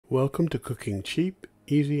Welcome to cooking cheap,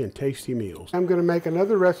 easy, and tasty meals. I'm going to make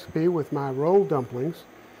another recipe with my rolled dumplings.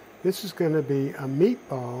 This is going to be a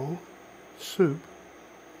meatball soup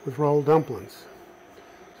with rolled dumplings. So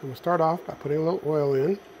I'm going to start off by putting a little oil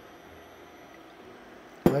in.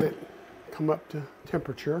 Let it come up to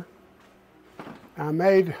temperature. I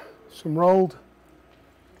made some rolled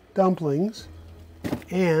dumplings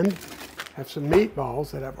and have some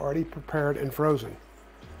meatballs that I've already prepared and frozen.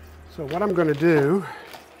 So what I'm going to do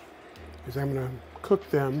is I'm going to cook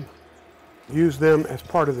them, use them as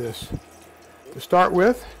part of this. To start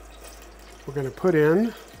with, we're going to put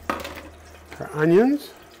in our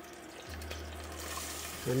onions.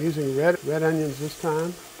 I'm using red onions this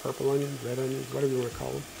time, purple onions, red onions, whatever you want to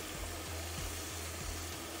call them.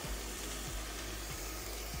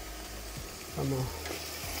 I'm going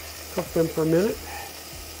to cook them for a minute.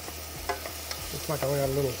 Looks like I got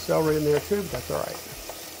a little celery in there too, but that's all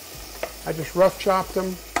right. I just rough chopped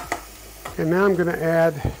them. And now I'm going to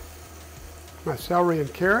add my celery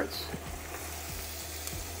and carrots.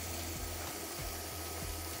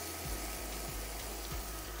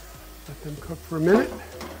 Let them cook for a minute.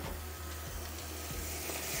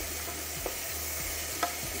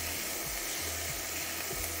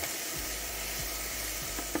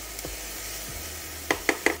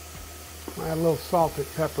 I add a little salt and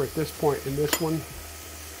pepper at this point in this one,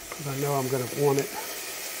 because I know I'm going to want it.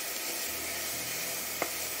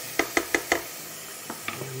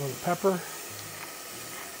 A little pepper.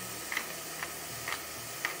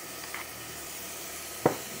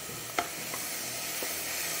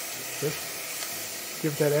 Just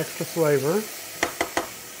give that extra flavor.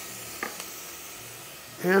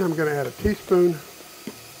 And I'm going to add a teaspoon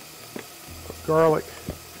of garlic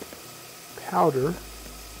powder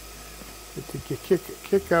to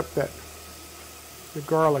kick up the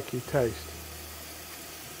garlicky taste.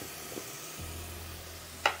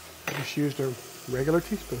 I just used a regular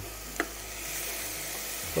teaspoon.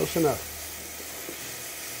 Close enough.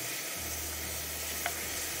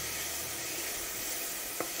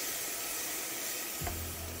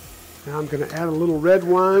 Now I'm going to add a little red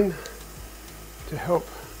wine to help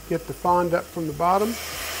get the fond up from the bottom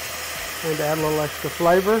and to add a little extra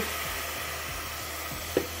flavor.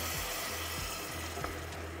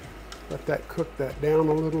 Let that cook that down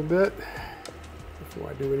a little bit before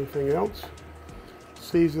I do anything else.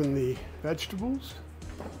 Season the vegetables.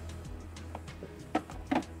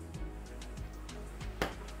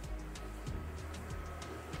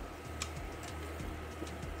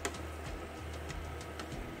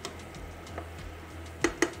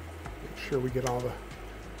 Make sure we get all the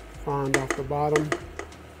fond off the bottom.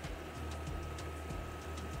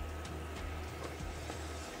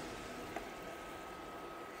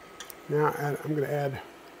 Now I'm going to add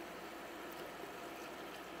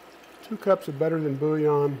 2 cups of Better Than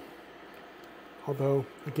Bouillion, although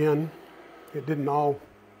again it didn't all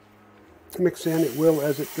mix in, it will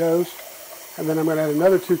as it goes. And then I'm going to add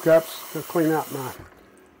another 2 cups to clean out my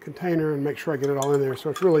container and make sure I get it all in there. So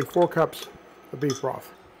it's really 4 cups of beef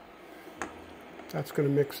broth. That's going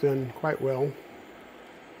to mix in quite well.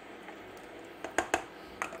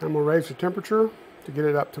 I'm going to raise the temperature to get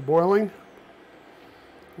it up to boiling.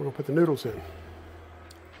 We're going to put the noodles in.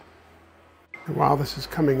 And while this is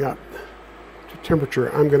coming up to temperature,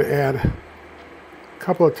 I'm going to add a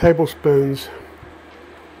couple of tablespoons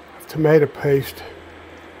of tomato paste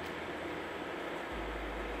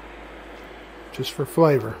just for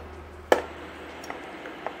flavor.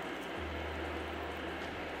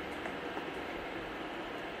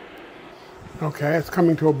 Okay, it's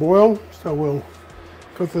coming to a boil, so we'll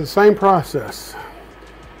go through the same process.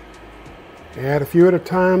 Add a few at a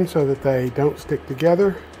time so that they don't stick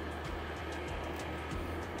together.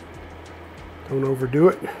 Don't overdo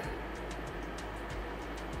it. And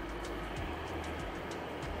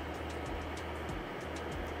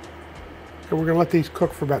we're going to let these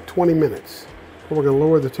cook for about 20 minutes. And we're going to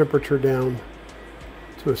lower the temperature down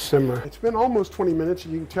to a simmer. It's been almost 20 minutes,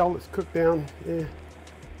 and you can tell it's cooked down 10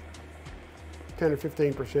 or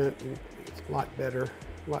 15%. It's a lot better,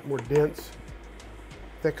 a lot more dense,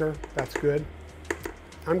 thicker. That's good.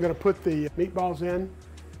 I'm going to put the meatballs in.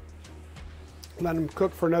 Let them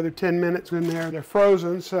cook for another 10 minutes in there. They're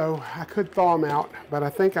frozen, so I could thaw them out, but I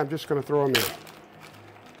think I'm just going to throw them in.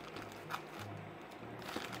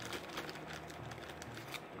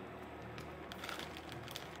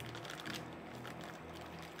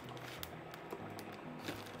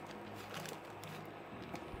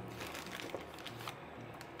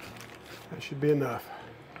 That should be enough.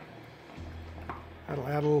 That'll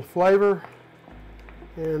add a little flavor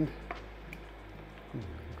and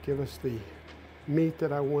give us the meat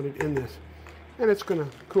that I wanted in this. And it's going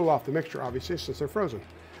to cool off the mixture, obviously, since they're frozen.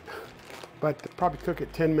 But probably cook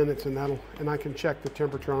it 10 minutes, and I can check the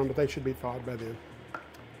temperature on them, but they should be thawed by then.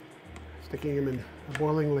 Sticking them in a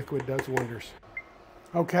boiling liquid does wonders.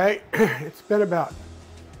 Okay, it's been about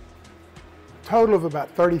a total of about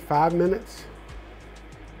 35 minutes.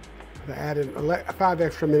 I added 5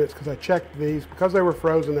 extra minutes because I checked these. Because they were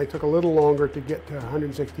frozen, they took a little longer to get to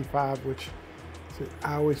 165, which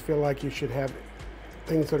I always feel like you should have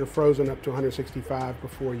things that are frozen up to 165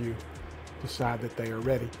 before you decide that they are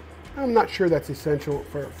ready. I'm not sure that's essential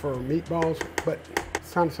for meatballs, but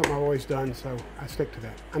it's kind of something I've always done, so I stick to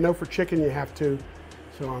that. I know for chicken you have to,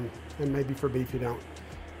 and maybe for beef you don't.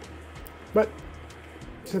 But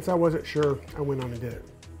since I wasn't sure, I went on and did it.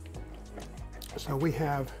 So we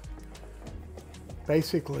have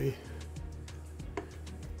basically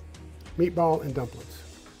meatball and dumplings.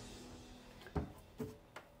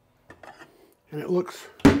 And it looks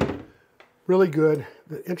really good.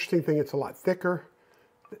 The interesting thing, it's a lot thicker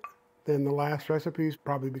than the last recipes,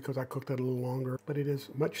 probably because I cooked it a little longer, but it is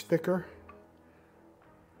much thicker.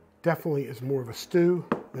 Definitely is more of a stew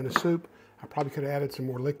than a soup. I probably could have added some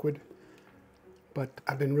more liquid, but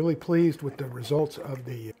I've been really pleased with the results of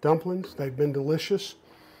the dumplings. They've been delicious.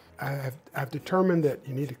 I've determined that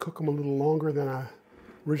you need to cook them a little longer than I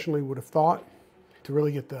originally would have thought to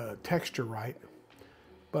really get the texture right,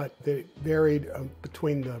 but they varied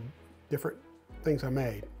between the different things I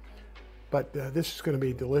made. But this is going to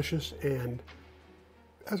be delicious, and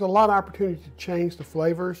there's a lot of opportunity to change the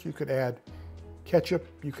flavors. You could add ketchup,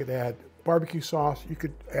 you could add barbecue sauce, you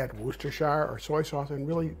could add Worcestershire or soy sauce and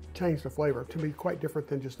really change the flavor to be quite different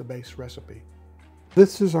than just the base recipe.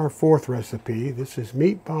 This is our fourth recipe. This is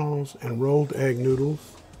meatballs and rolled egg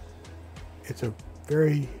noodles. It's a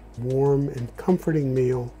very warm and comforting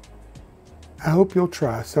meal. I hope you'll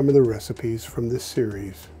try some of the recipes from this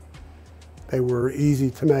series. They were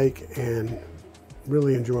easy to make and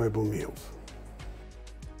really enjoyable meals.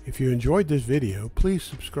 If you enjoyed this video, please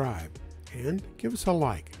subscribe and give us a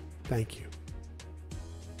like. Thank you.